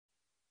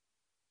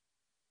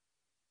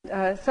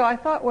So I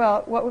thought,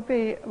 well,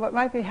 what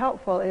might be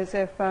helpful is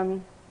if,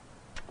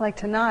 like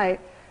tonight,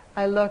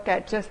 I look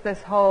at just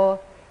this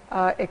whole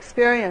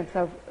experience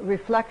of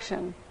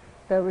reflection,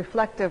 the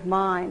reflective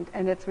mind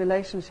and its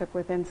relationship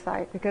with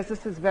insight, because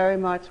this is very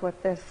much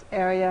what this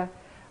area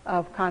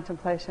of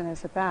contemplation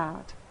is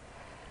about.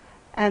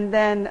 And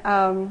then,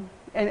 and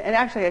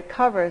actually it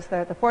covers,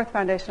 the fourth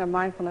foundation of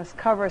mindfulness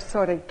covers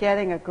sort of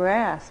getting a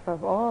grasp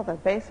of all the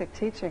basic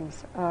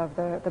teachings of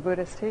the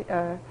Buddhist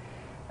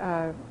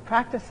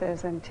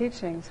practices and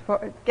teachings,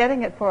 for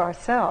getting it for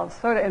ourselves.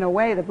 Sort of in a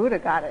way, the Buddha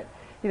got it.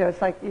 You know,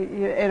 it's like,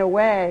 in a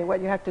way,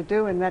 what you have to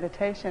do in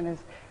meditation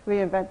is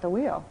reinvent the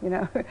wheel. You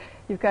know,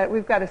 we've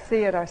got to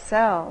see it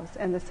ourselves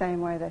in the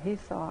same way that he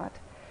saw it.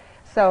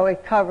 So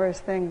it covers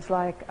things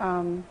like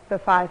the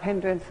 5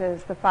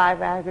 hindrances, the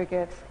 5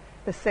 aggregates,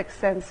 the 6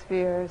 sense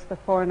spheres, the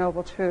 4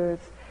 noble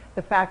truths,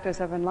 the factors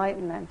of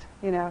enlightenment.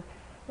 You know,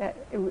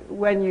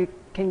 when you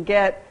can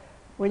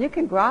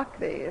grok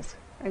these,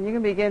 and you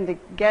can begin to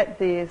get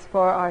these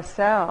for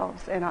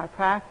ourselves in our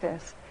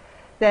practice,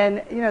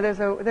 then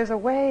there's a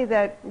way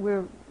that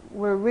we're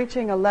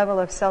reaching a level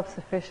of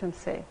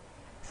self-sufficiency.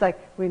 It's like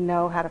we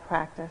know how to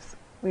practice,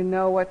 we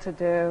know what to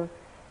do,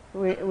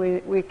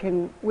 we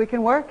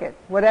can work it.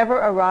 Whatever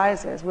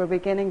arises, we're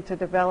beginning to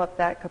develop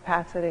that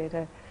capacity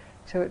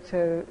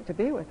to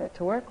be with it,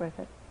 to work with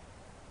it.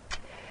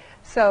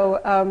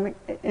 So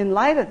in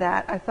light of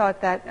that, I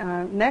thought that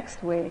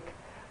next week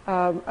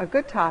a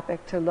good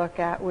topic to look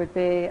at would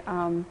be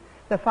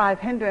the 5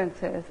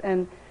 hindrances.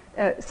 And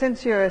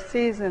since you're a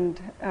seasoned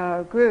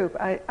group,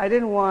 I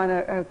didn't want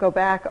to go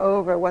back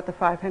over what the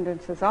 5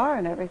 hindrances are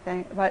and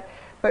everything, but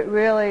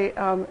really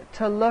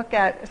to look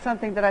at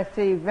something that I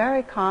see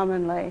very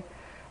commonly,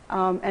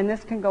 and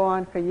this can go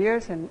on for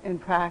years in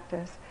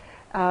practice,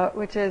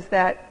 which is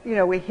that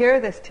we hear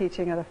this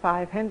teaching of the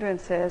 5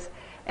 hindrances,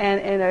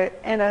 and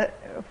in a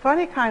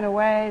funny kind of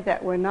way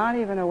that we're not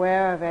even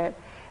aware of it,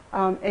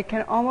 it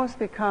can almost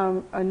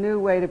become a new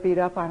way to beat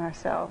up on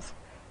ourselves.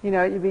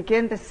 You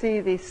begin to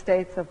see these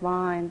states of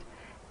mind,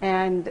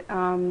 and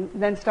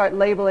then start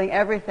labeling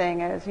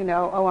everything as,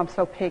 oh, I'm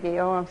so piggy,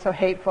 oh, I'm so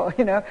hateful,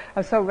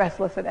 I'm so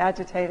restless and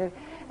agitated.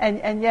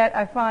 And yet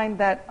I find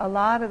that a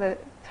lot of the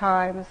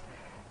times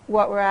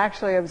what we're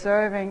actually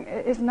observing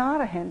is not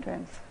a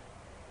hindrance.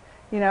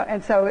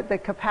 And so the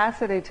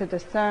capacity to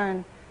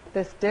discern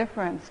this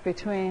difference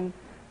between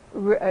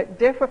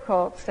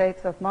difficult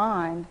states of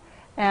mind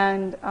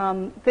and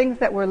things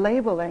that we're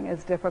labeling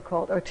as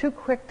difficult or too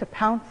quick to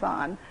pounce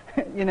on,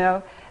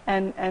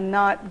 and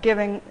not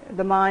giving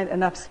the mind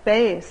enough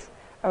space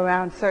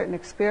around certain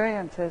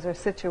experiences or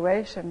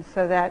situations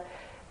so that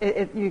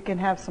you can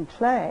have some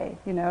play,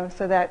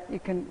 so that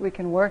we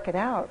can work it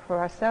out for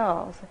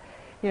ourselves.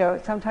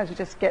 Sometimes we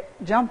just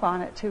jump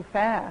on it too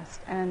fast,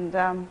 and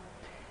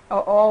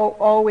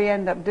all we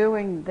end up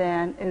doing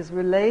then is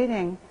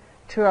relating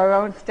to our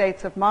own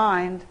states of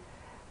mind,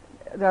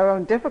 their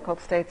own difficult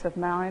states of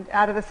mind,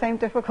 out of the same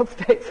difficult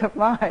states of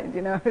mind,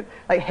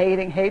 like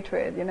hating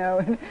hatred,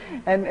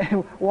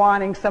 and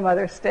wanting some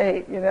other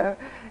state,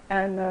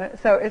 and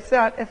so it's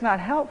not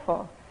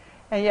helpful.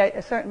 And yet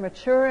a certain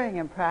maturing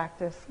in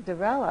practice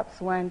develops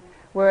when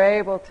we're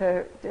able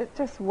to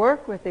just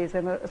work with these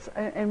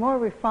in more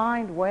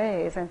refined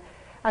ways. And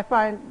I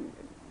find,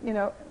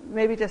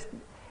 maybe just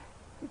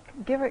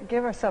give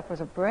ourselves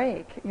a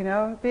break, be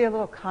a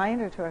little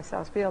kinder to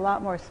ourselves, be a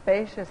lot more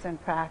spacious in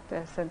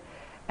practice,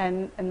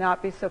 and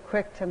not be so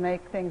quick to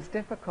make things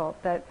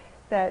difficult that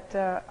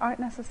aren't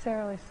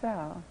necessarily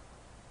so.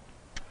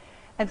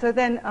 And so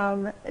then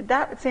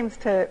that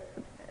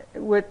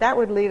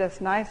would lead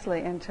us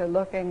nicely into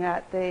looking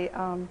at the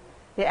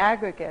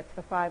aggregates,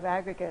 the 5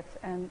 aggregates,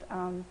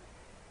 and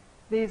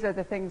these are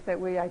the things that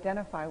we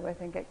identify with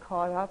and get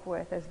caught up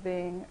with as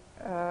being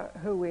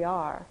who we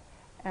are.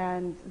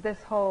 And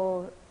this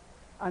whole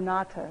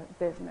anatta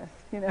business,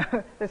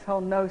 this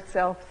whole no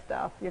self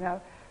stuff,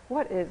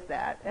 what is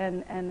that?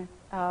 And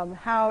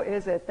how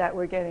is it that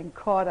we're getting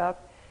caught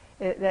up,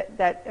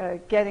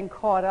 getting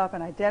caught up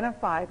and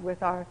identified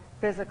with our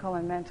physical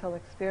and mental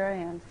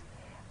experience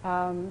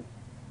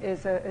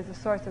is a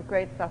source of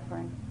great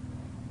suffering.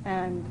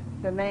 And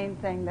the main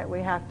thing that we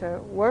have to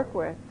work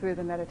with through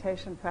the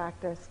meditation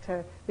practice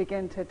to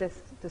begin to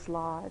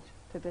dislodge,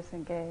 to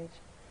disengage.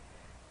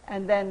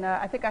 And then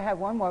I think I have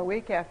one more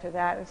week after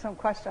that. There's some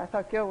question. I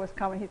thought Gil was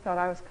coming. He thought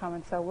I was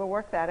coming. So we'll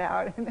work that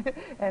out.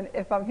 And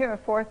if I'm here a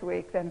 4th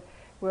week, then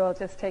we'll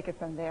just take it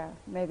from there.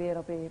 Maybe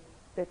it'll be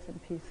bits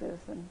and pieces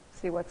and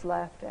see what's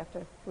left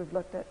after we've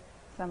looked at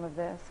some of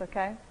this.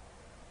 Okay?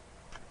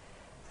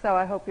 So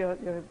I hope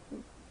you'll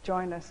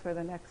join us for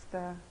the next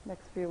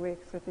few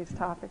weeks with these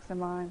topics in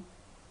mind.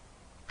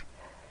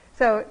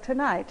 So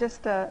tonight,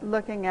 just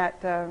looking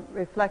at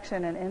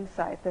reflection and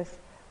insight, this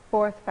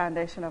 4th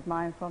foundation of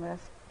mindfulness.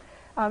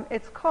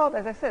 It's called,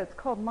 as I said, it's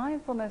called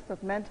mindfulness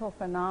of mental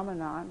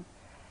phenomenon.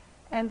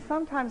 And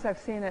sometimes I've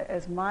seen it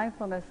as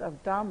mindfulness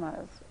of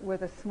dhammas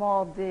with a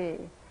small d,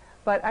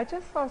 But I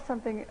just saw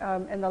something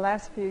in the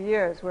last few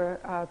years where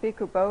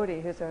Bhikkhu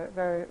Bodhi, who's a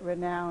very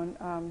renowned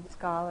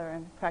scholar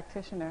and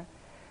practitioner,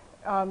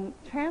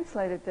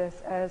 translated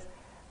this as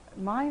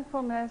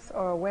mindfulness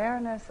or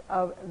awareness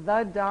of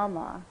the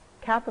Dhamma,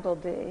 capital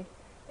D,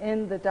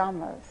 in the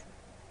Dhammas.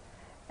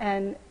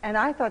 And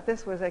I thought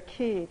this was a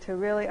key to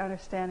really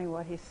understanding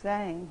what he's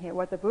saying here,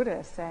 what the Buddha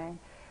is saying.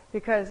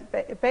 Because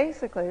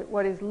basically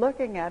what he's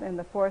looking at in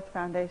the fourth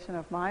foundation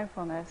of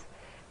mindfulness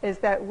is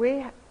that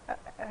we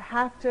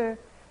have to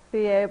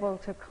be able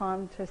to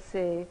come to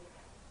see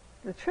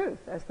the truth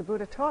as the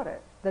Buddha taught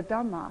it, the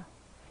Dhamma,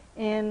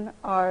 in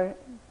our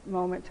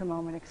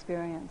moment-to-moment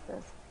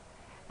experiences.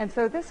 And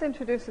so this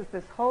introduces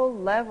this whole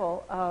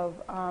level of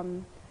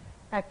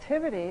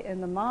activity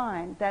in the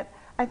mind that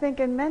I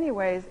think in many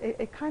ways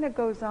it kind of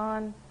goes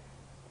on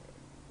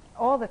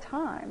all the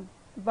time,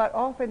 but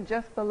often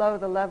just below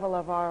the level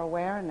of our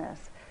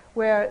awareness,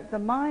 where the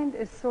mind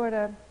is sort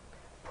of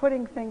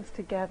putting things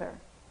together,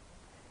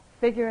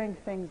 figuring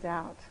things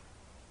out,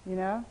 you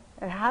know?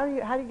 And how do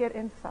you get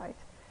insight?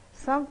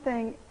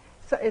 Something,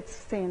 so it's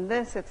seen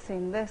this, it's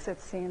seen this,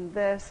 it's seen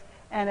this,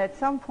 and at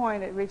some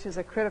point it reaches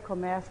a critical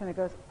mass and it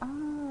goes,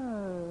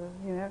 oh,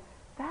 you know,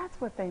 that's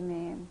what they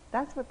mean.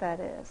 That's what that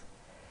is.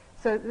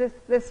 So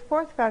this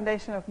fourth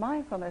foundation of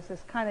mindfulness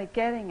is kind of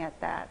getting at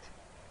that.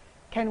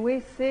 Can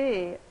we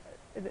see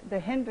the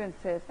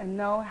hindrances and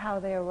know how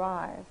they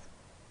arise?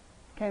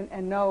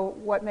 And know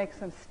what makes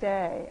them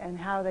stay and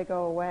how they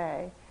go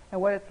away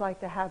and what it's like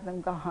to have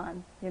them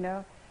gone, you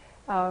know?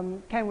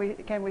 Can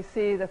we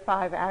see the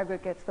five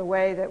aggregates, the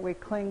way that we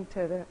cling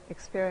to the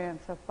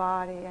experience of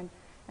body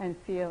and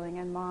feeling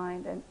and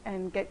mind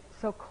and get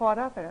so caught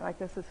up in it, like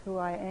this is who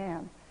I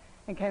am?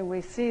 And can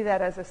we see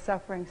that as a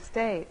suffering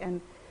state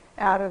and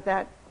out of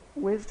that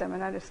wisdom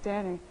and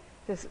understanding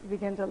just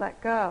begin to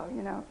let go,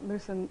 you know,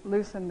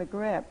 loosen the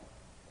grip?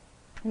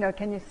 You know,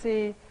 can you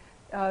see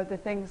the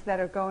things that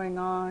are going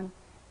on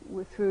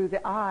through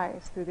the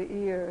eyes, through the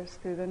ears,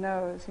 through the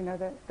nose, you know,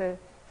 the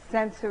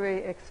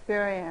sensory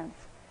experience?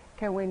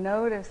 Can we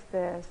notice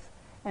this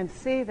and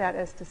see that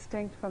as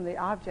distinct from the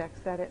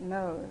objects that it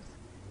knows?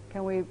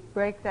 Can we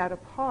break that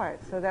apart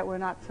so that we're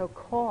not so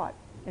caught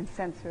in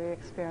sensory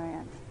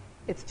experience?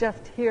 It's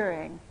just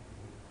hearing,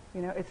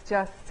 you know, it's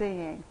just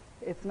seeing.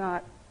 It's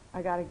not,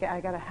 I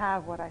gotta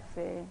have what I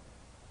see.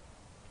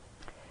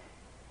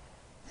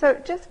 So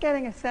just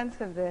getting a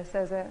sense of this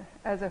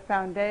as a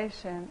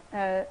foundation,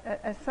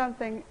 as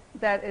something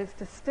that is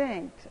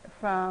distinct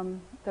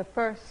from the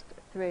first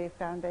three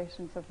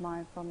foundations of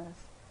mindfulness,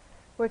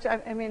 which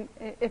I mean,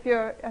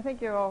 I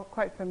think you're all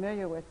quite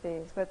familiar with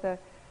these, but the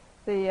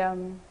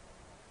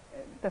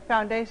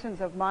foundations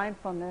of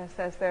mindfulness,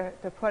 as they're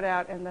put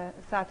out in the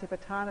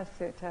Satipatthana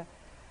Sutta,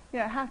 you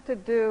know, have to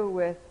do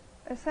with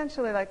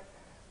essentially like,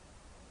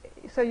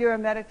 so you're a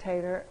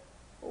meditator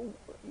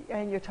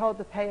and you're told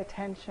to pay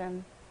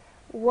attention.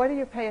 What do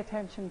you pay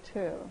attention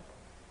to?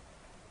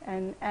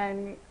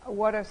 And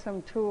what are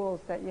some tools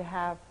that you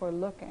have for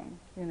looking,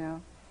 you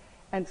know?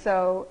 And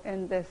so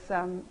in this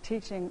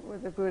teaching, where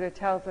the Buddha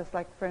tells us,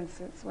 like for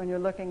instance, when you're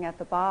looking at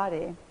the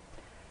body,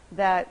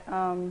 that,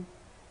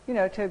 you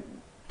know, to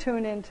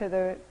tune into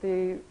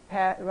the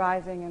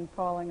rising and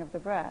falling of the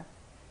breath.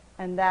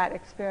 And that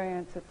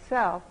experience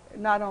itself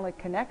not only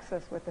connects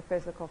us with the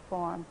physical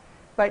form,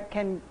 but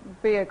can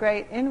be a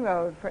great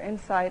inroad for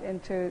insight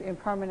into the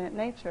impermanent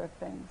nature of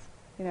things.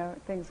 You know,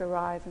 things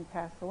arise and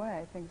pass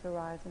away. Things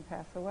arise and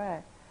pass away.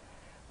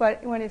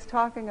 But when he's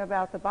talking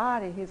about the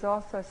body, he's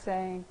also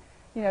saying,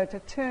 you know, to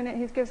tune in.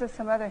 He gives us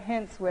some other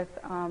hints with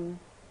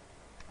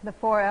the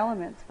four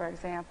elements, for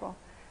example,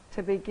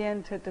 to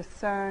begin to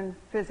discern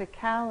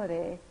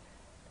physicality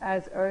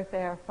as earth,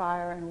 air,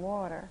 fire, and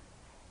water,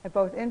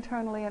 both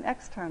internally and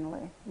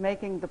externally,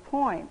 making the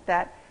point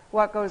that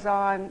what goes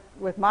on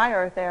with my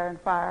earth, air,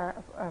 and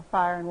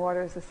fire and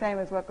water is the same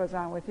as what goes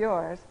on with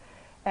yours.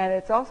 And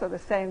it's also the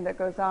same that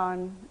goes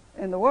on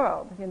in the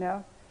world, you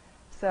know.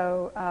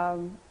 So,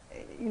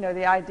 you know,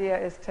 the idea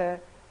is to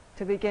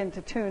begin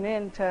to tune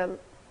in to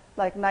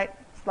like nights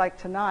like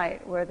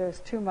tonight where there's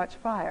too much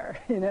fire,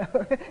 you know,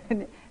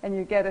 and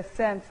you get a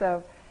sense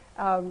of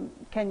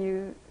can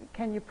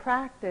you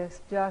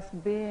practice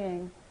just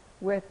being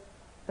with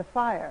the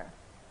fire,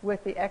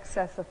 with the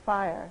excess of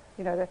fire.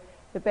 You know,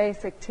 the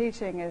basic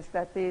teaching is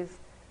that these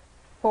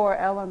four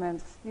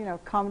elements, you know,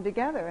 come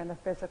together in the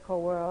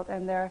physical world,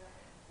 and they're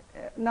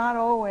not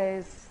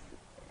always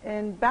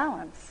in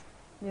balance.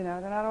 You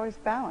know, they're not always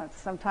balanced.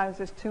 Sometimes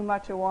there's too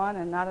much of one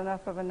and not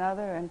enough of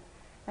another,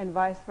 and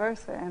vice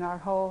versa. And our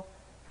whole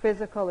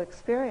physical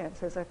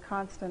experience is a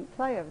constant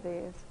play of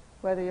these,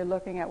 whether you're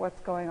looking at what's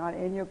going on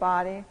in your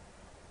body,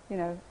 you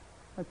know,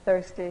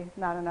 thirsty,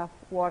 not enough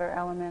water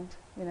element,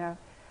 you know,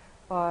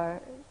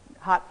 or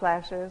hot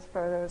flashes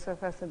for those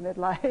of us in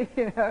midlife,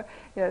 you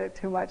know,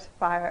 too much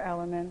fire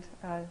element,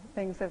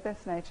 things of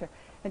this nature.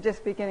 And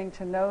just beginning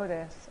to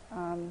notice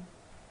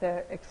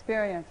the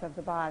experience of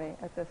the body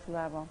at this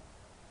level.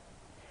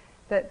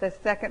 The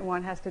second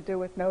one has to do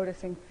with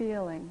noticing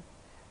feeling,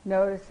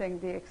 noticing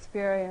the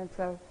experience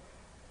of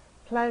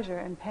pleasure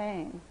and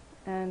pain,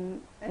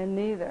 and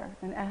neither,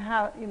 and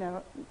how,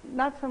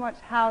 not so much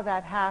how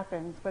that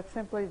happens, but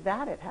simply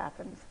that it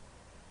happens,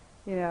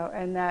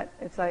 and that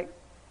it's like,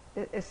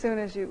 as soon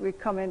as we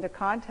come into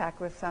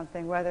contact with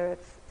something, whether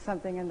it's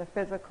something in the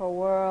physical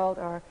world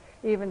or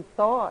even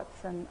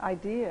thoughts and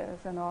ideas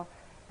and all,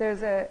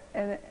 there's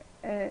an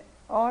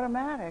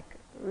automatic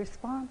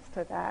response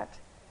to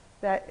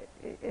that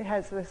it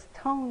has this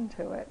tone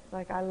to it,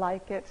 like I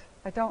like it,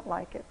 I don't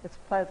like it, it's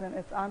pleasant,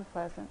 it's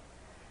unpleasant,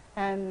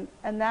 and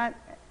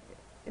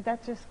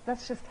that's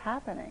just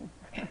happening.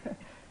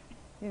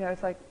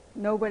 It's like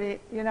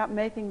you're not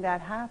making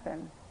that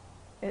happen.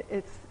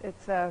 It's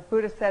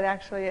Buddha said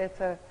actually it's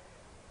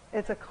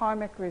a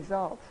karmic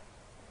result.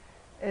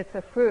 It's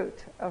a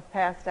fruit of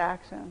past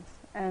actions,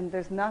 and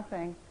there's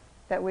nothing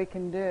that we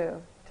can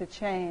do to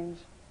change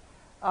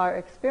our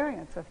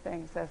experience of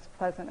things as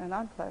pleasant and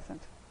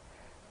unpleasant,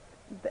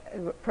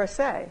 per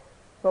se.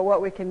 But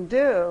what we can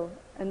do,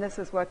 and this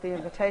is what the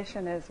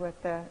invitation is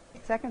with the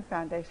second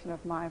foundation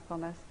of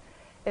mindfulness,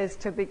 is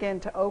to begin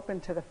to open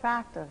to the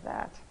fact of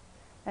that,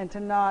 and to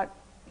not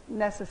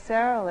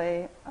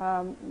necessarily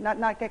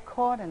not get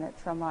caught in it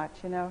so much.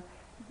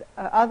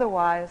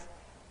 Otherwise,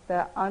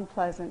 the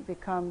unpleasant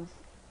becomes,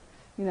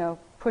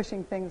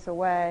 pushing things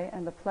away,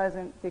 and the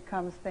pleasant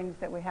becomes things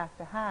that we have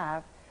to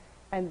have.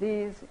 And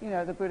these,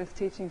 the Buddhist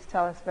teachings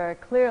tell us very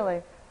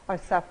clearly, are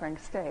suffering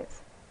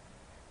states.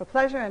 But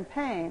pleasure and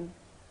pain,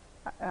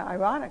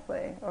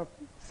 ironically, or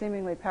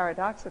seemingly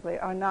paradoxically,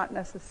 are not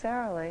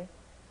necessarily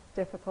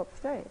difficult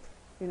states.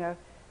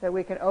 That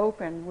we can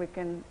open, we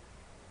can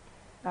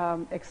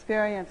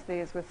experience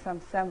these with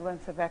some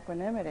semblance of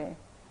equanimity.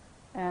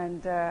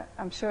 And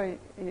I'm sure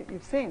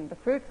you've seen the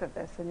fruits of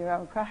this in your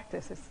own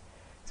practice. It's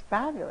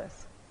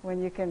fabulous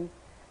when you can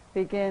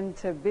begin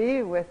to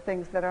be with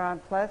things that are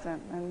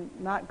unpleasant and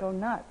not go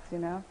nuts,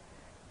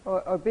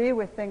 or be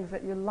with things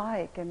that you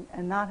like and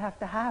not have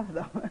to have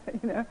them.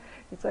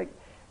 It's like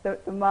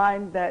the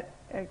mind that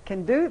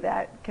can do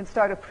that can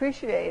start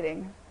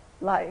appreciating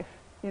life,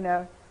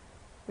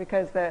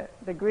 because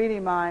the greedy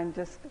mind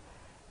just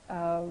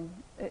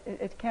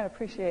it can't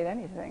appreciate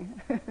anything.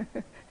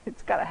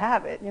 It's got to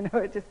have it,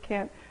 it just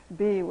can't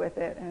be with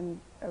it and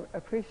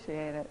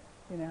appreciate it,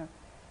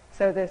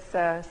 So this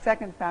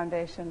second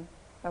foundation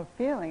of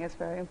feeling is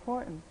very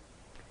important.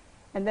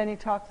 And then he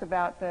talks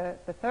about the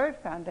third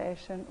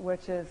foundation,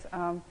 which is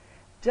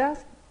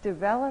just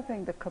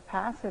developing the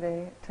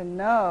capacity to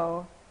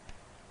know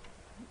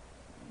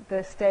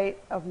the state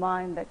of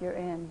mind that you're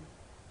in.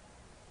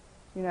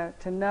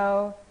 To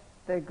know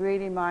the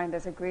greedy mind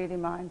as a greedy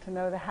mind, to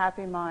know the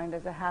happy mind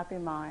as a happy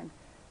mind,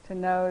 to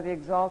know the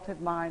exalted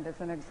mind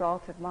as an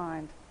exalted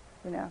mind.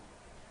 I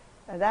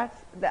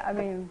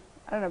mean,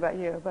 I don't know about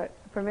you, but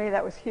for me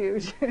that was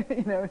huge.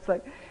 It's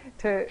like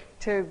to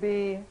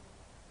be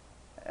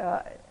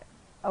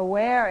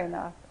aware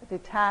enough,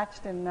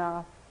 detached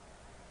enough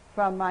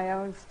from my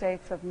own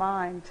states of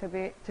mind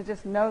to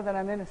just know that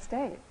I'm in a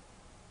state,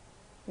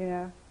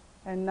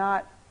 and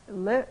not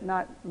live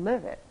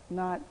it,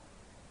 not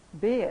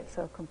be it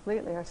so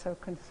completely or so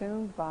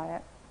consumed by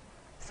it.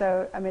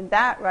 So, I mean,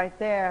 that right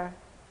there,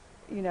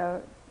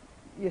 you're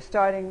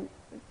starting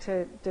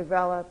to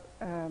develop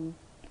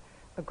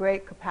a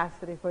great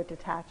capacity for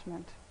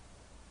detachment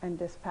and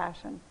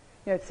dispassion.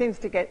 It seems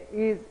to get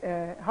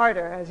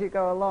harder as you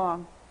go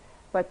along,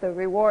 but the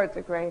rewards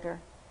are greater.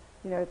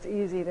 It's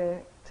easy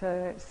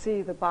to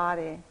see the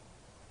body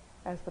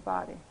as the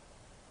body.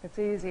 It's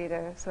easy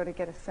to sort of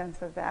get a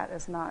sense of that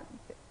as not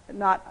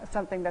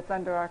something that's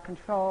under our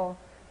control.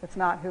 It's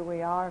not who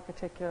we are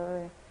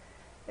particularly.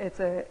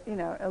 It's a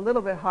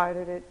little bit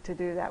harder to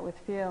do that with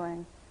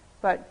feeling.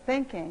 But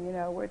thinking,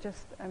 we're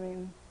just,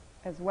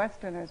 as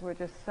Westerners, we're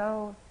just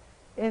so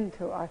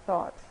into our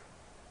thoughts.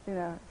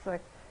 It's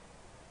like,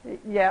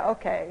 yeah,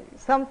 okay,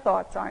 some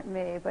thoughts aren't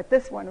me, but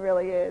this one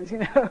really is,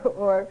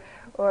 or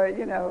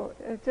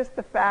just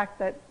the fact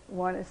that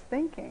one is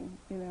thinking,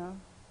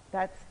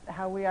 that's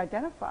how we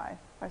identify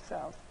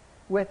ourselves,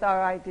 with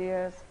our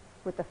ideas,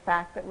 with the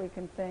fact that we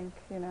can think,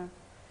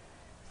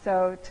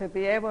 So to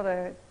be able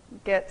to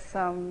get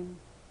some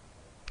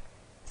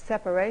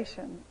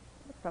separation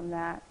from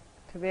that,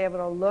 to be able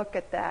to look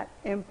at that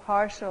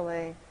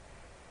impartially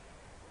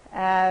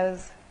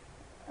as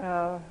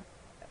a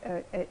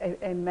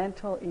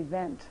mental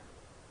event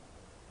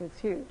is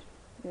huge,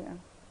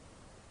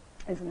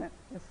 isn't it?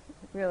 It's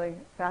really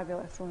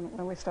fabulous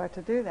when we start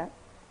to do that.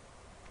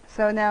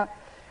 So now,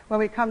 when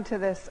we come to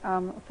this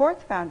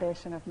fourth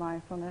foundation of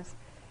mindfulness,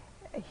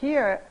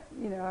 here,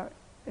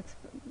 it's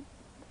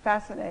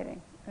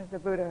fascinating as the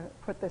Buddha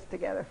put this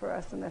together for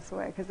us in this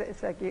way, because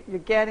it's like you're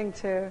getting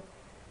to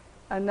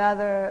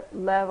another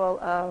level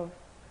of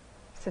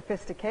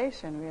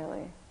sophistication,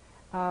 really.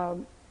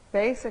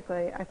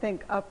 Basically, I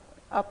think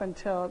up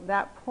until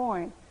that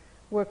point,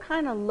 we're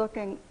kind of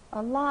looking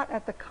a lot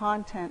at the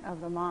content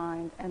of the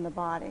mind and the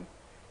body.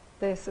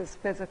 This is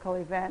physical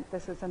event,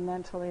 this is a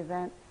mental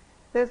event.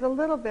 There's a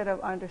little bit of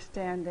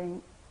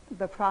understanding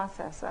the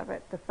process of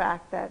it, the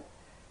fact that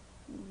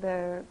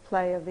the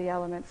play of the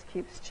elements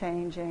keeps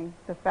changing,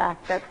 the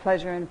fact that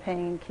pleasure and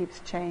pain keeps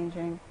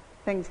changing,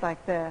 things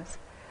like this.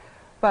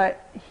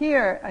 But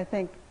here, I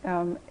think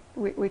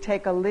we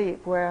take a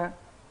leap where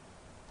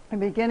I'm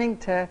beginning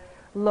to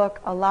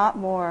look a lot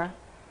more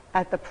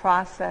at the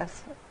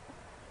process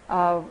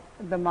of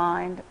the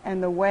mind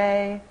and the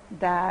way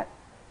that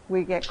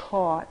we get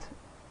caught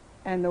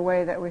and the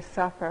way that we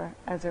suffer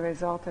as a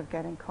result of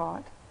getting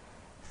caught.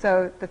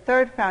 So the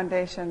third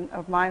foundation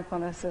of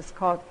mindfulness is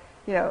called,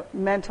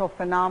 mental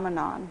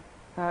phenomenon,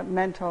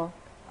 mental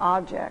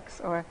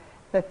objects, or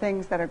the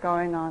things that are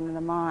going on in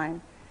the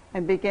mind,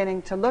 and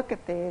beginning to look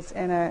at these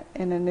in a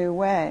new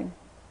way.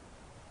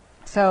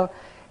 So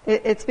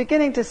it's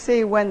beginning to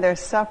see when there's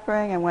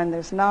suffering and when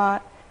there's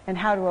not, and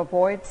how to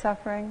avoid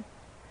suffering.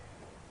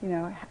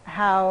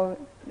 How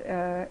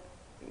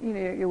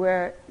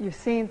where you've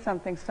seen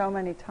something so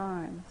many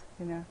times,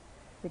 you're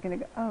going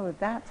to go, oh,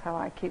 that's how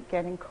I keep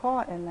getting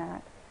caught in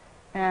that.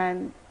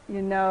 And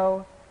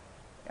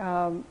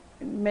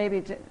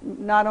maybe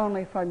not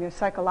only from your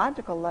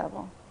psychological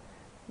level,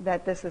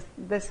 that this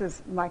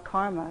is my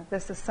karma,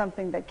 this is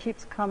something that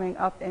keeps coming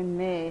up in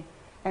me,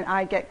 and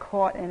I get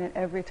caught in it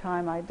every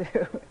time I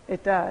do.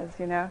 It does,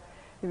 You're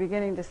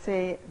beginning to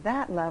see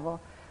that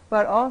level,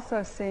 but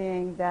also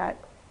seeing that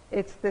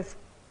it's this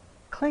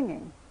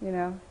clinging,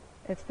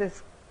 it's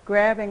this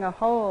grabbing a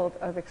hold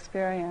of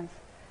experience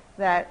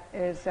that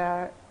is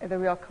the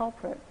real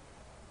culprit.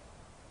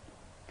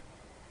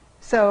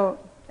 So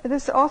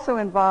this also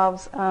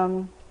involves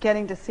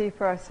getting to see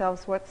for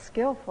ourselves what's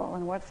skillful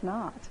and what's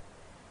not.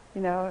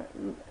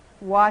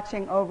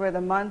 Watching over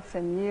the months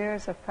and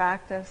years of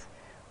practice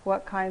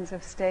what kinds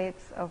of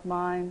states of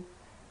mind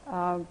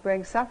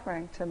bring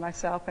suffering to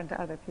myself and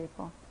to other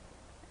people.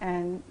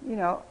 And,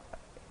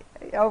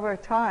 over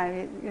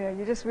time,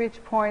 you just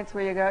reach points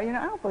where you go, I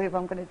don't believe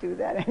I'm going to do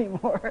that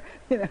anymore.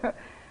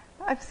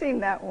 I've seen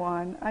that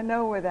one. I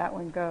know where that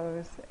one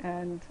goes,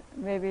 and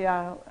maybe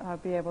I'll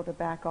be able to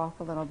back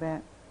off a little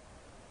bit.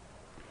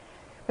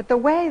 But the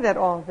way that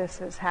all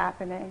this is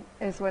happening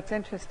is what's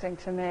interesting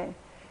to me.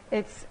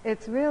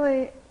 It's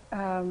really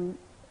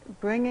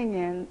bringing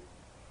in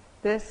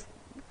this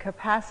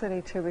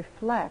capacity to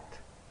reflect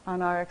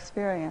on our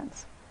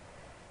experience.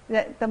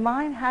 That the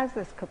mind has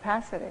this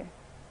capacity.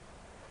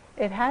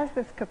 It has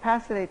this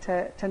capacity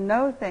to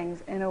know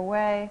things in a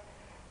way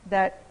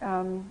that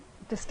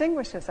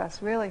distinguishes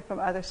us really from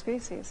other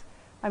species.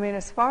 I mean,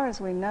 as far as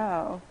we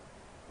know,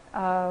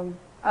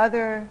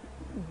 other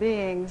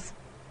beings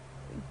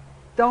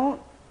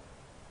don't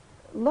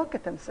look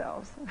at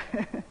themselves.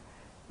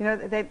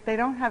 They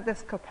don't have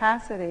this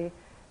capacity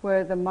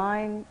where the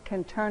mind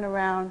can turn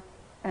around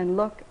and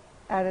look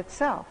at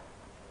itself.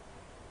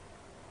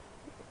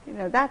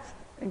 That's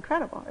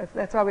incredible.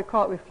 That's why we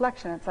call it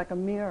reflection. It's like a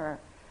mirror.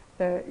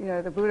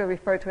 The Buddha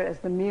referred to it as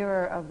the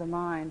mirror of the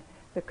mind,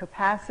 the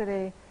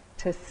capacity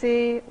to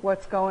see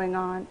what's going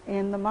on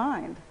in the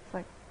mind. It's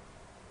like,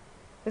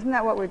 isn't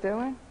that what we're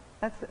doing?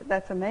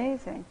 That's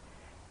amazing.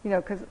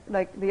 Because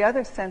like the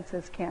other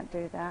senses can't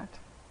do that.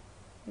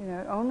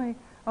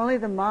 Only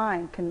the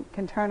mind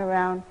can turn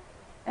around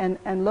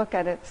and look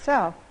at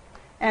itself.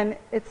 And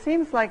it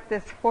seems like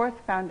this fourth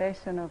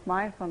foundation of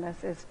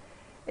mindfulness is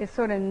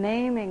sort of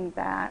naming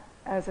that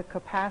as a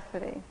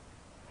capacity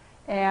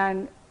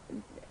and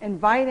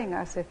inviting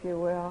us, if you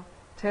will,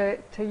 to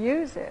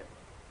use it,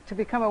 to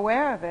become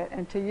aware of it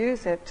and to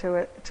use it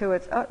to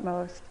its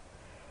utmost.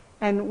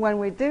 And when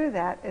we do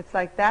that, it's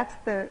like that's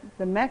the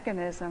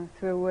mechanism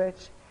through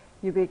which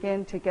you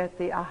begin to get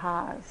the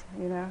ahas,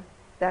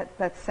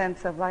 that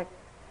sense of like,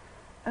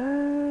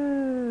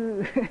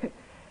 oh,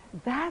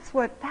 that's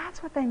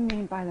what they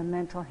mean by the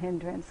mental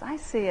hindrance. I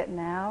see it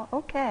now.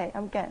 Okay,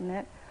 I'm getting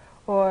it.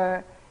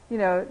 Or,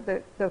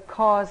 the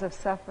cause of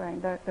suffering,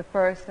 the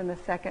first and the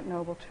second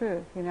noble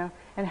truth,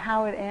 and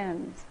how it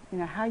ends.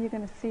 How are you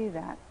going to see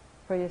that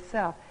for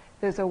yourself?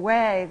 There's a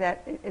way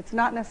that it's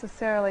not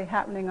necessarily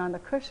happening on the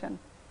cushion.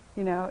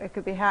 It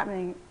could be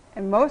happening,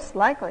 and most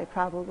likely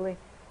probably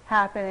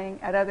happening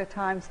at other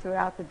times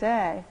throughout the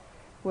day,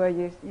 where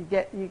you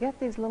get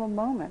these little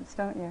moments,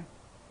 don't you?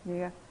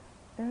 You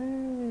go,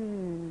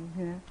 ooh,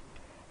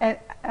 And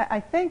I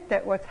think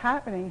that what's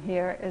happening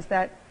here is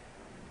that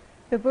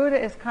the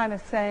Buddha is kind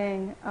of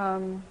saying,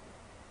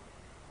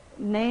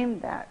 name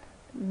that,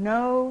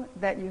 know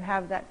that you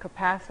have that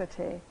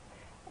capacity,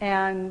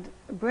 and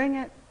bring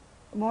it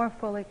more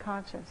fully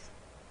conscious.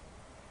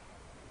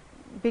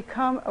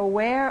 Become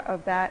aware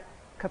of that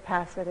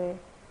capacity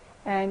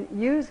and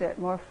use it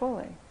more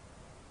fully.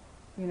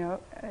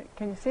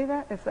 Can you see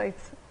that?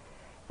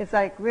 It's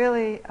like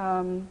really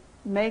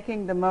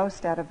making the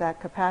most out of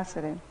that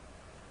capacity.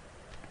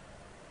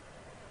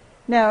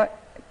 Now,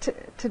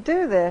 to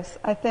do this,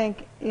 I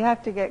think you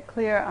have to get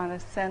clear on a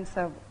sense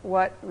of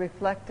what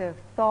reflective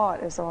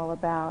thought is all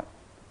about.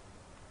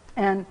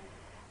 And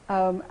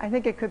I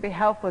think it could be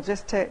helpful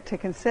just to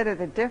consider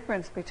the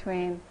difference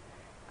between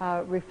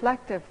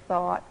reflective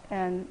thought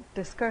and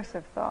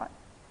discursive thought.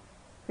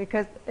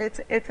 Because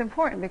it's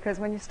important, because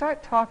when you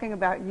start talking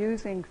about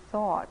using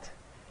thought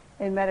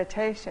in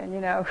meditation,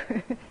 and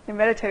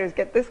meditators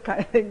get this kind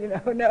of thing,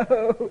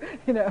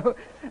 no,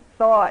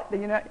 thought,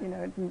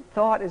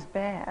 thought is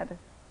bad.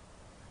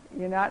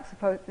 You're not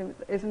supposed to,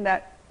 isn't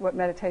that what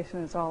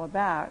meditation is all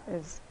about,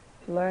 is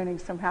learning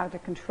somehow to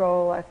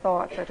control our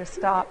thoughts or to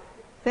stop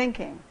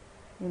thinking,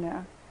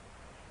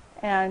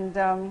 And,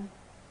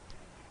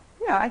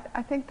 I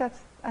think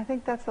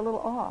that's a little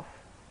off,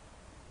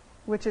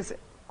 which is,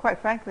 quite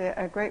frankly,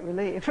 a great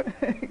relief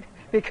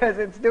because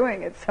it's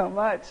doing it so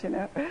much,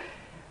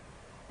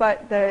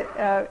 But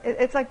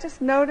it's like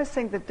just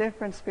noticing the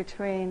difference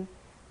between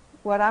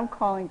what I'm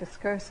calling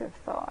discursive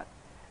thought,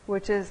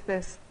 which is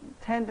this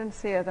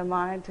tendency of the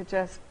mind to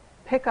just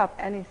pick up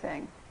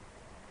anything.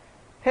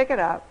 Pick it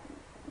up,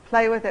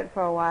 play with it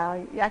for a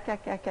while, yak,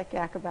 yak, yak, yak,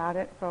 yak about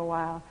it for a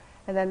while,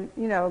 and then,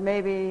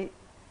 maybe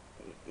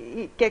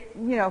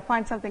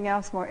find something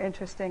else more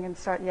interesting and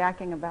start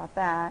yakking about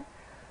that.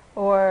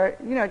 Or,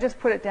 just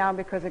put it down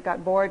because it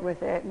got bored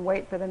with it and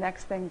wait for the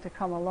next thing to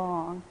come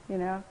along,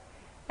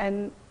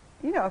 And,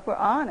 if we're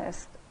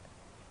honest,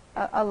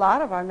 a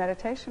lot of our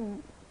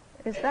meditation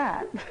is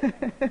that,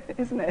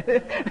 isn't it?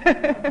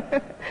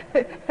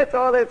 That's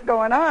all that's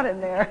going on in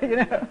there,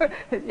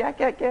 yak,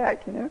 yak,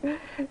 yak,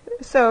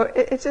 So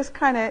it's just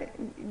kind of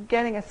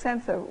getting a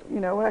sense of,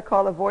 what I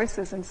call the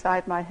voices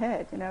inside my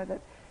head,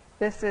 that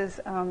this is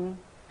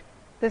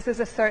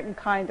a certain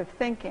kind of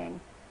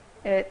thinking.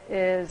 It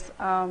is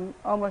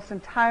almost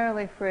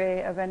entirely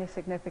free of any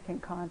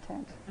significant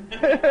content.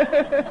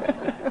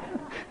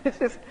 It's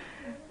just,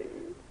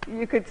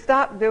 you could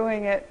stop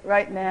doing it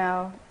right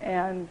now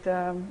and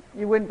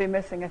you wouldn't be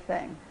missing a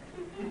thing.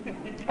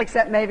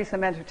 Except maybe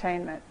some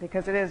entertainment,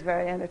 because it is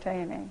very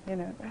entertaining,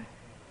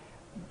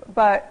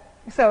 But,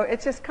 so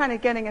it's just kind of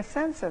getting a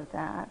sense of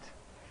that.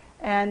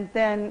 And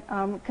then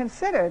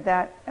consider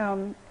that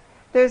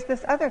there's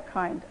this other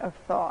kind of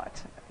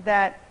thought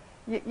that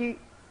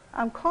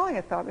I'm calling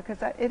it thought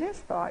because it is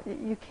thought.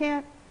 You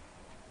can't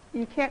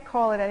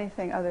call it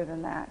anything other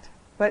than that.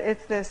 But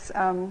it's this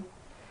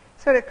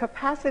sort of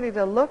capacity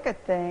to look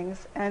at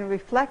things and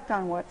reflect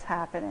on what's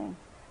happening,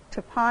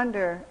 to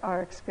ponder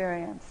our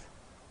experience,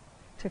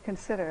 to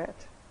consider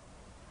it.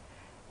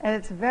 And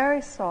it's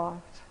very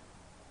soft.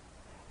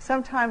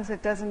 Sometimes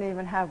it doesn't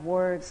even have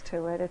words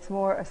to it. It's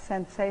more a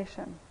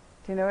sensation.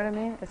 Do you know what I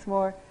mean? It's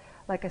more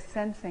like a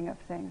sensing of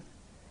things.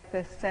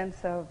 This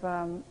sense of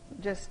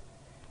just,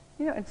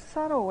 in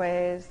subtle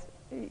ways,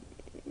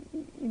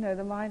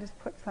 the mind has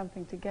put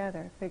something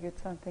together, figured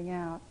something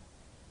out,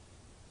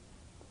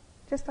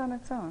 just on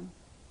its own.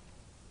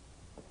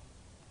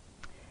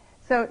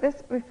 So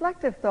this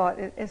reflective thought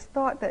is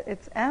thought that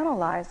it's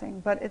analyzing,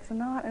 but it's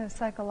not in a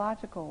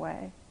psychological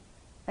way,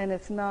 and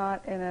it's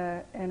not in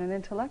an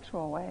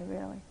intellectual way,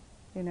 really.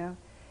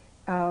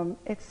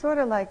 It's sort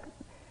of like,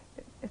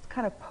 it's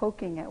kind of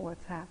poking at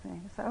what's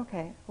happening. It's like,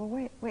 okay, well,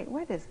 wait,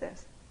 what is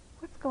this?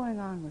 What's going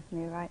on with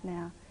me right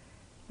now?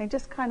 And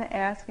just kind of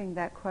asking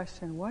that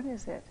question, what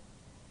is it?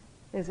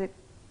 Is it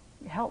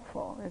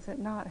helpful? Is it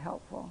not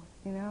helpful?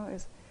 Can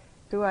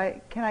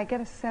I get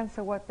a sense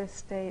of what this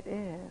state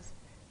is?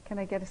 Can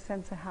I get a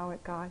sense of how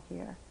it got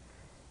here?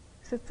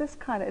 So it's this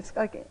kind of, it's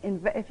like,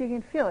 if you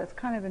can feel it, it's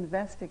kind of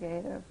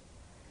investigative,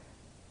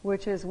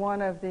 which is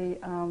one of the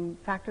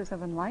factors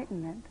of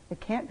enlightenment. It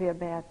can't be a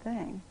bad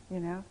thing,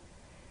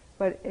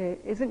 But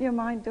isn't your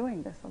mind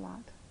doing this a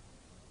lot?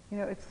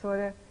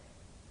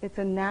 It's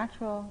a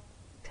natural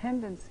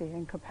tendency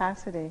and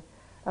capacity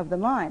of the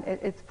mind.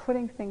 It's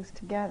putting things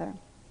together.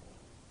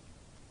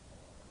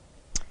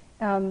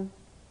 And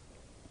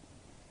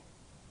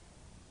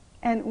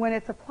when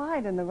it's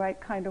applied in the right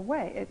kind of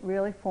way, it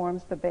really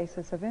forms the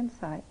basis of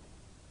insight.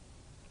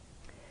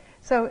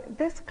 So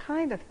this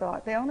kind of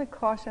thought, the only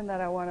caution that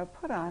I want to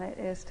put on it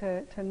is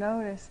to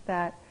notice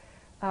that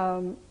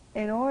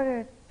in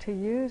order to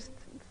use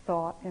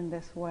thought in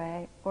this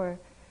way, or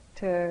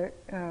to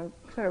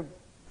sort of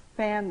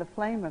fan the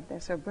flame of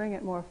this, or bring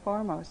it more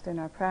foremost in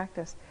our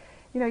practice,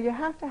 you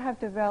have to have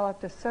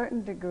developed a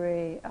certain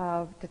degree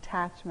of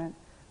detachment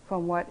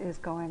from what is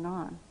going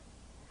on.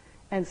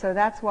 And so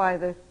that's why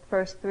the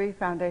first 3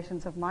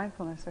 foundations of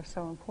mindfulness are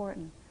so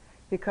important,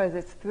 because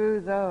it's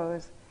through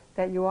those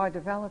that you are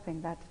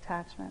developing that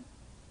detachment.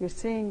 You're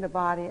seeing the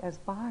body as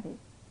body,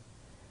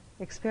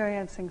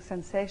 experiencing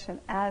sensation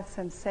as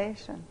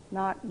sensation,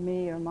 not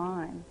me or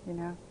mine,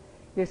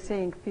 You're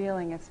seeing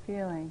feeling as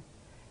feeling,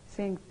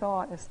 seeing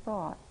thought as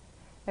thought.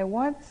 And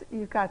once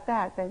you've got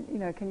that, then,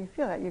 can you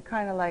feel that? You're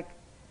kind of like,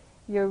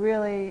 you're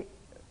really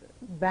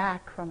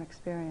back from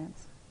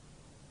experience.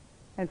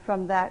 And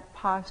from that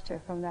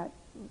posture, from that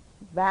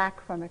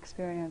back from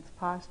experience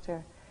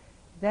posture,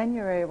 then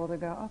you're able to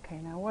go, okay,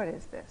 now what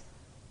is this?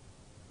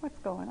 What's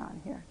going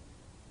on here?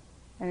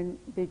 And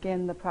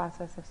begin the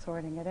process of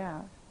sorting it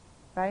out,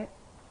 right?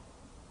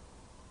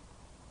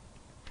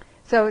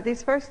 So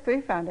these first 3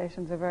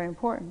 foundations are very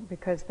important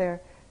because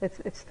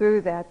it's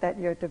through that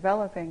you're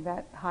developing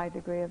that high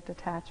degree of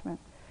detachment.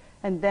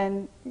 And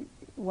then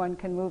one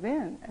can move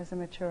in as a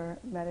mature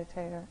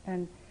meditator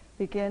and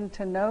begin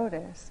to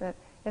notice that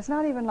It's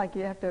not even like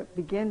you have to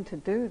begin to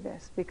do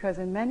this, because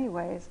in many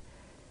ways,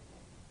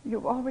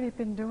 you've already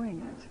been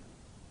doing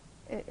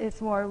it.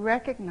 It's more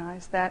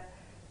recognize that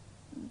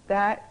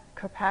that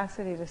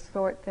capacity to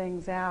sort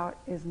things out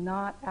is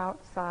not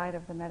outside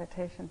of the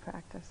meditation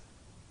practice.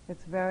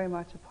 It's very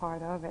much a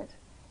part of it.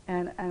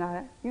 And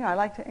I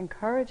like to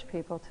encourage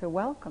people to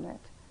welcome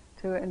it,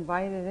 to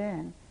invite it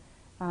in,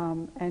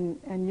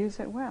 and use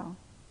it well.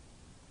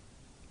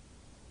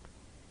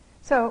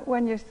 So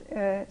when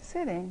you're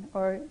sitting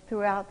or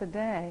throughout the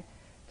day,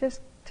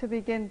 just to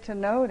begin to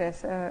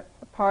notice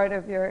part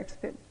of your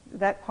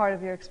that part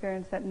of your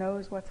experience that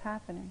knows what's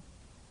happening.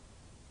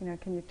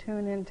 Can you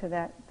tune into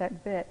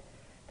that bit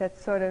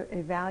that's sort of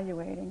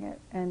evaluating it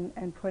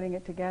and putting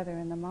it together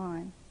in the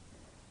mind?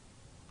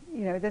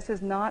 This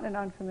is not an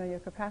unfamiliar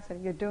capacity.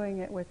 You're doing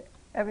it with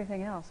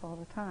everything else all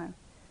the time.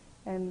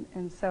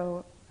 And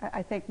so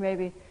I think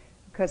maybe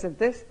because of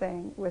this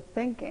thing with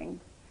thinking,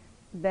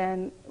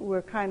 then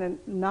we're kind of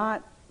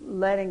not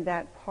letting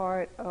that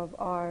part of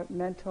our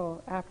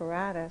mental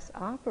apparatus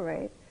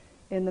operate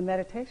in the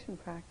meditation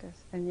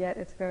practice. And yet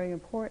it's very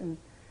important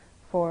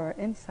for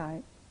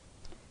insight.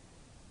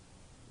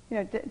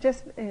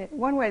 Just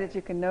one way that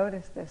you can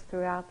notice this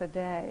throughout the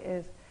day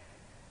is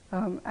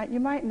you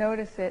might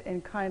notice it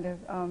in kind of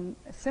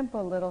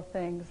simple little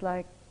things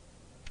like,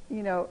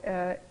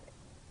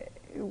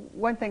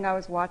 one thing I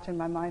was watching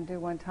my mind do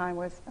one time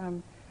was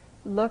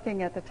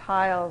looking at the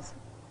tiles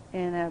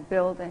in a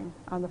building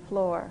on the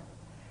floor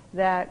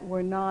that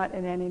were not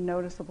in any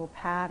noticeable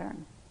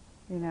pattern,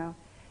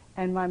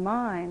 and my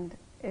mind,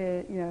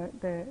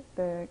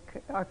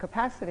 our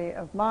capacity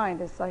of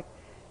mind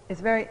is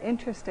very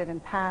interested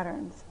in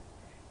patterns.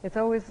 It's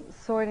always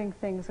sorting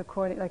things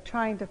according, like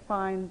trying to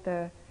find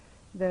the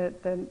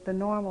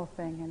normal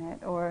thing in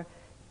it, or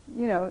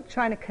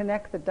trying to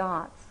connect the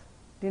dots.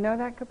 Do you know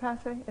that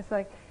capacity? It's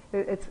like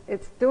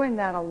it's doing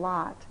that a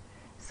lot,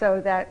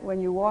 so that when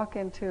you walk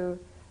into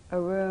a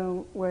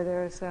room where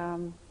there's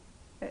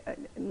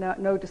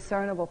no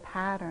discernible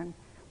pattern,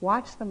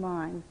 watch the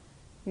mind,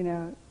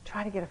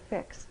 try to get a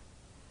fix,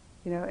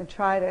 and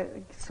try to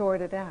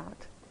sort it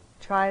out.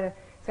 Try to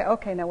say,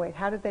 okay, now wait,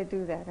 how did they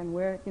do that? And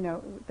where,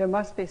 there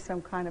must be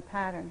some kind of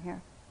pattern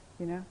here,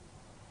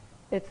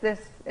 It's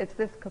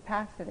this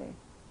capacity.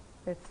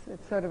 It's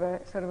sort of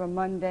a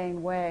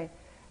mundane way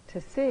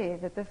to see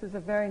that this is a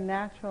very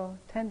natural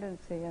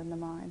tendency in the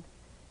mind.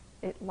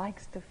 It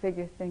likes to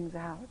figure things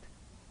out.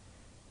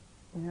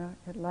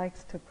 It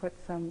likes to put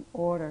some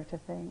order to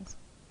things.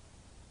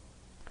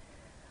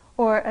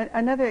 Or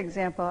another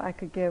example I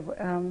could give.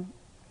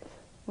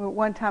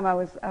 One time I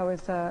was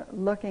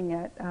looking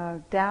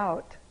at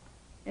doubt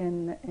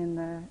in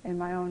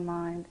my own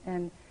mind,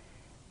 and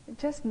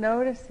just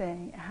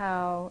noticing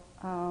how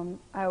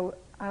I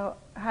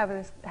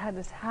had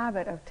this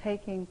habit of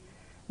taking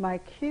my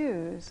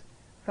cues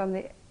from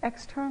the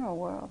external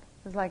world.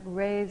 I was like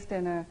raised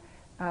in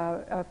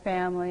a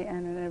family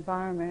and an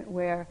environment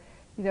where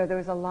there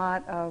was a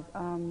lot of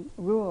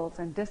rules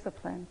and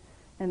discipline,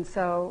 and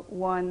so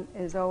one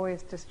is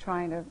always just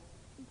trying to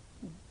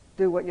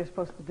do what you're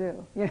supposed to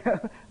do,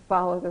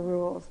 follow the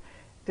rules,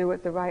 do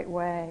it the right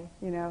way,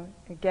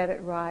 get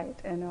it right,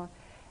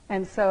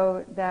 and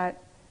so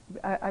that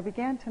I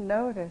began to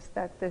notice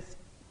that this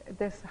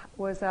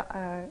was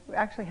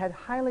actually had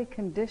highly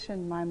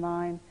conditioned my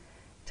mind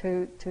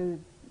to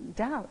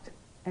doubt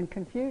and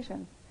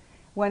confusion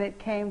when it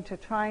came to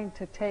trying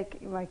to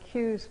take my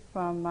cues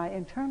from my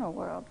internal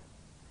world,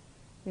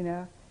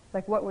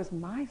 like what was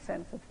my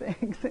sense of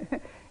things,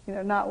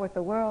 not what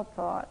the world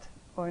thought,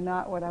 or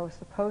not what I was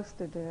supposed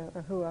to do,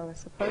 or who I was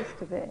supposed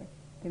to be,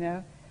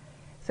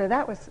 So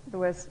that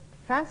was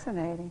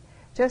fascinating,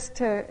 just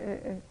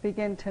to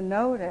begin to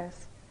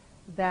notice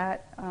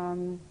that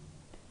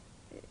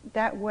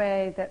that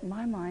way that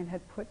my mind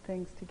had put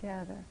things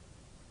together,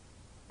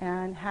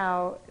 and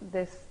how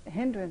this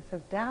hindrance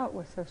of doubt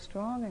was so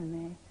strong in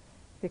me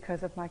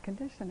because of my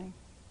conditioning,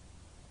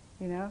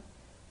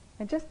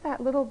 And just that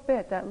little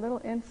bit, that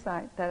little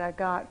insight that I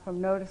got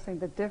from noticing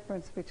the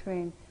difference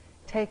between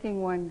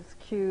taking one's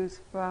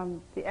cues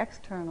from the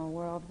external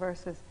world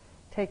versus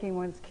taking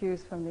one's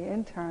cues from the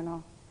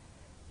internal.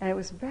 And it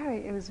was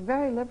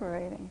very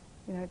liberating,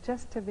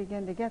 just to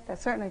begin to get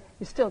that. Certainly,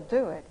 you still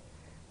do it,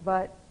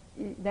 but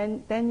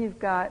then you've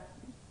got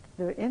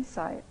the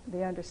insight,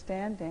 the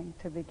understanding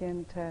to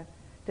begin to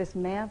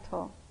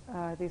dismantle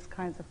these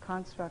kinds of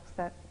constructs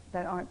that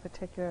aren't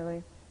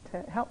particularly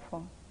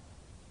helpful.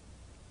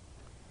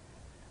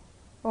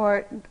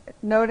 Or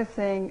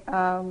noticing,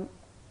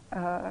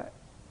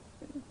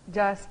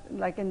 just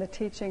like in the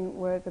teaching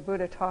where the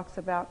Buddha talks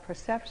about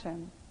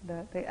perception,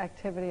 the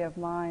activity of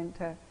mind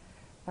to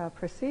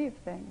perceive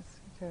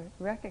things, to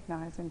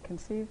recognize and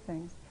conceive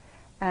things.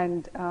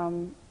 And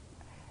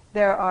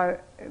there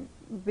are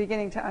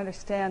beginning to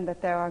understand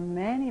that there are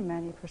many,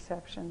 many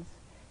perceptions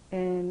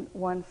in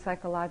one's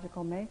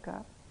psychological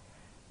makeup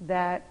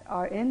that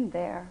are in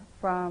there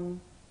from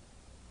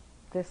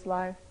this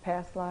life,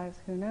 past lives,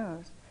 who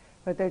knows.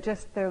 But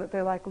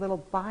they're like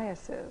little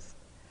biases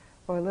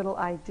or little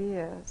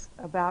ideas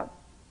about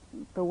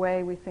the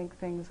way we think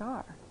things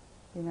are,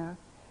 you know.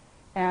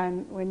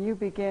 And when you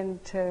begin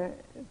to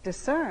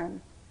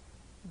discern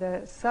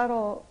the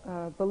subtle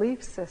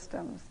belief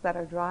systems that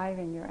are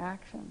driving your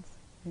actions,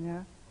 you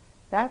know,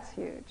 that's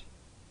huge.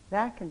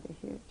 That can be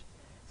huge.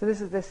 So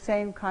this is the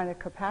same kind of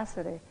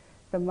capacity.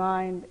 The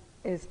mind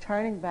is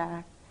turning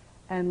back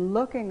and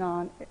looking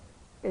on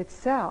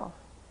itself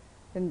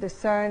and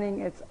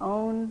discerning its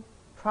own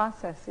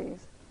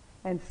processes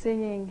and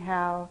seeing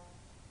how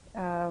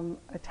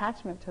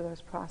attachment to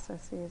those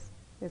processes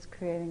is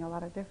creating a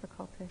lot of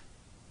difficulty.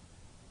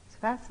 It's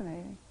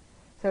fascinating.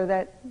 So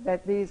that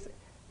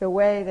the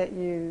way that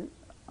you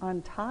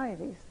untie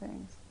these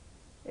things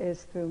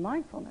is through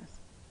mindfulness,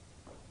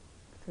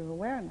 through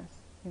awareness.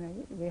 You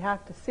know, we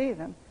have to see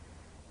them.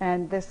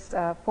 And this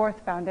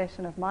fourth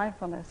foundation of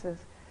mindfulness is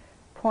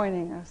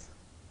pointing us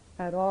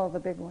at all the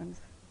big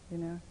ones, you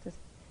know, just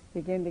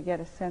begin to get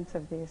a sense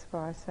of these for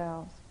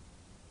ourselves.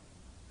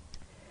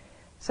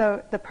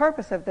 So the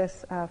purpose of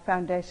this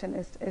foundation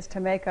is to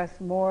make us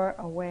more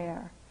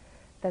aware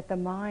that the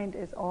mind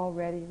is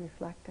already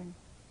reflecting.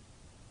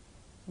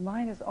 The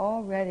mind is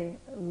already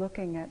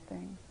looking at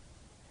things,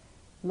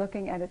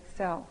 looking at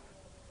itself.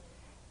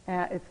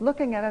 It's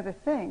looking at other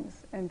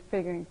things and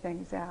figuring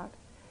things out.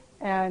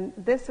 And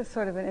this is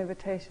sort of an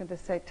invitation to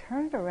say,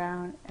 turn it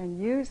around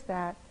and use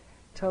that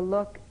to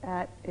look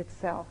at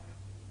itself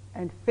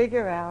and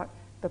figure out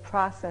the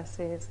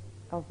processes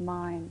of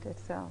mind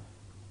itself.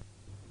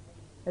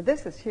 Now,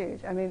 this is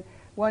huge. I mean,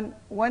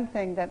 one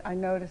thing that I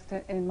noticed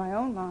in my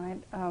own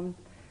mind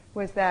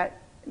was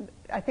that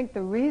I think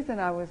the reason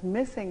I was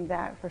missing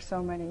that for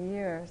so many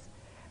years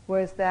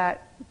was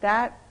that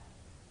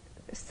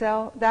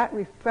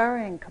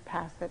referring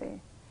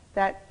capacity,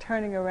 that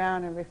turning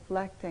around and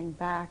reflecting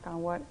back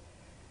on what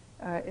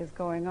is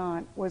going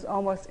on, was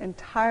almost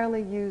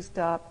entirely used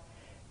up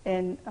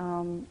in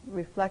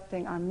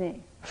reflecting on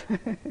me,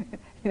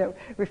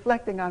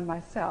 reflecting on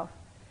myself.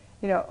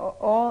 You know,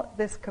 all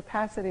this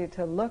capacity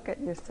to look at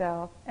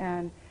yourself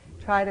and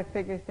try to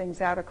figure things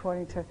out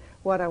according to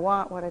what I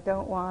want, what I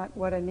don't want,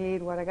 what I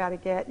need, what I got to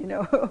get. You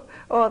know,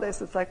 all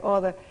this. It's like all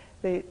the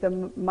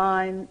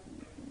mind,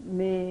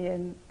 me,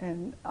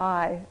 and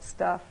I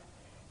stuff.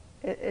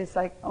 It's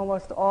like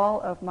almost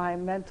all of my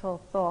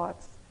mental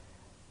thoughts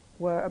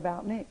were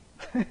about me.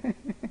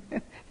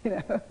 You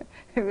know,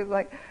 it was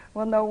like,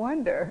 well, no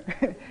wonder.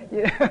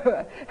 You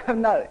know, I'm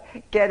not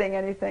getting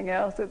anything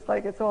else. It's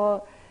like it's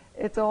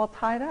all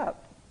tied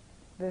up.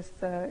 This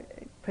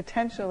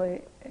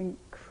potentially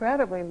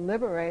incredibly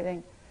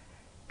liberating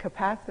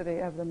capacity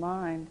of the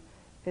mind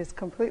is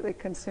completely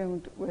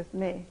consumed with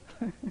me.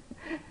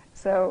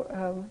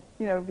 So,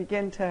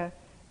 begin to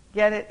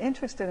get it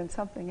interested in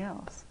something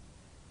else,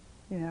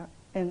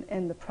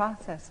 in the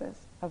processes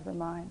of the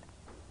mind.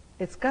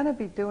 It's going to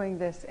be doing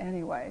this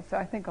anyway. So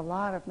I think a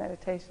lot of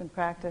meditation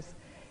practice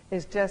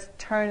is just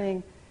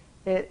turning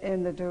it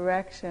in the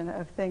direction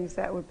of things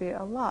that would be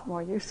a lot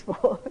more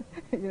useful,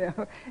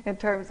 in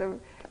terms of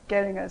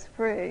getting us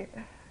free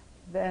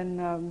than,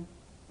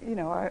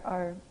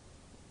 our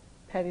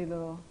petty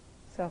little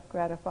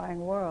self-gratifying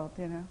world,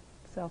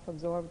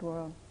 self-absorbed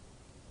world.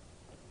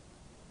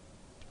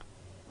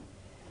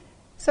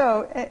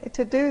 So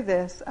to do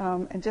this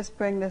and just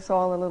bring this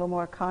all a little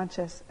more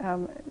conscious, I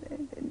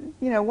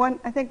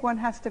think one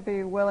has to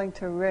be willing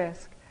to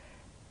risk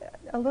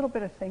a little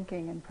bit of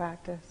thinking in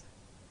practice,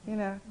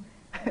 I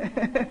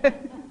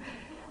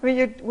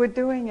mean, we're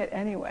doing it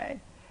anyway,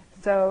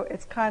 so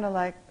it's kind of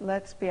like,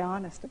 let's be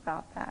honest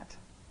about that,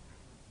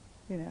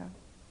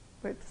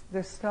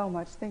 There's so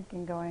much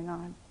thinking going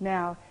on.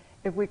 Now,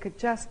 if we could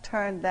just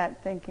turn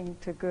that thinking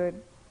to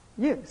good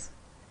use,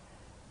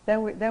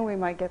 then we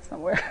might get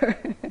somewhere.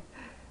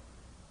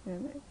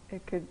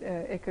 It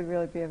could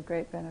really be of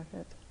great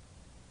benefit.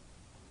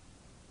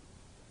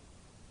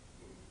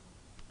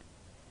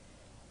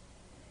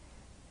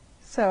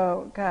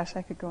 So, gosh,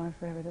 I could go on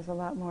forever. There's a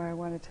lot more I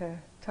wanted to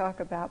talk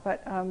about,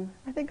 but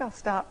I think I'll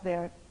stop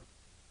there.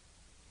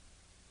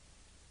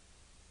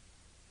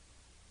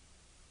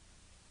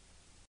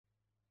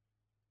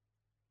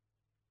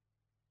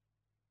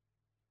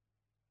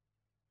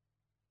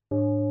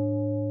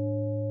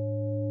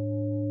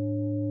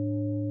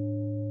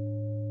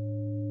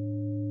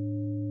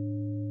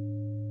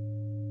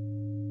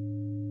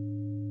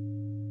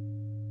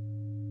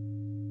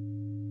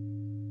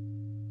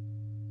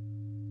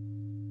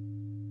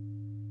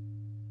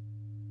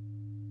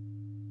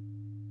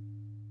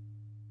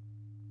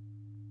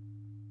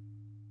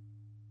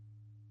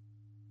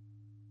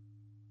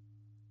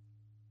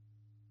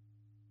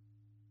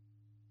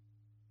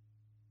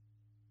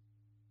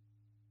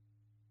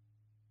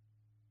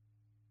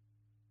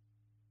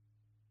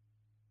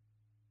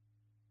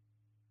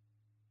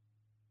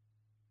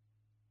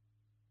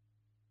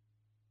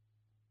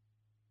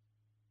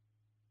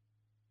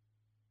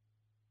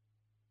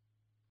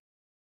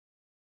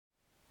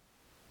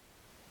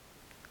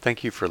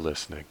 Thank you for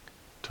listening.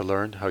 To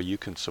learn how you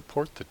can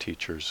support the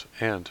teachers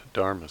and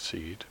Dharma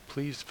Seed,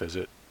 please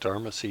visit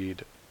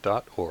dharmaseed.org.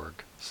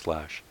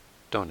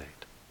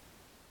 www.mindfulness.org/donate.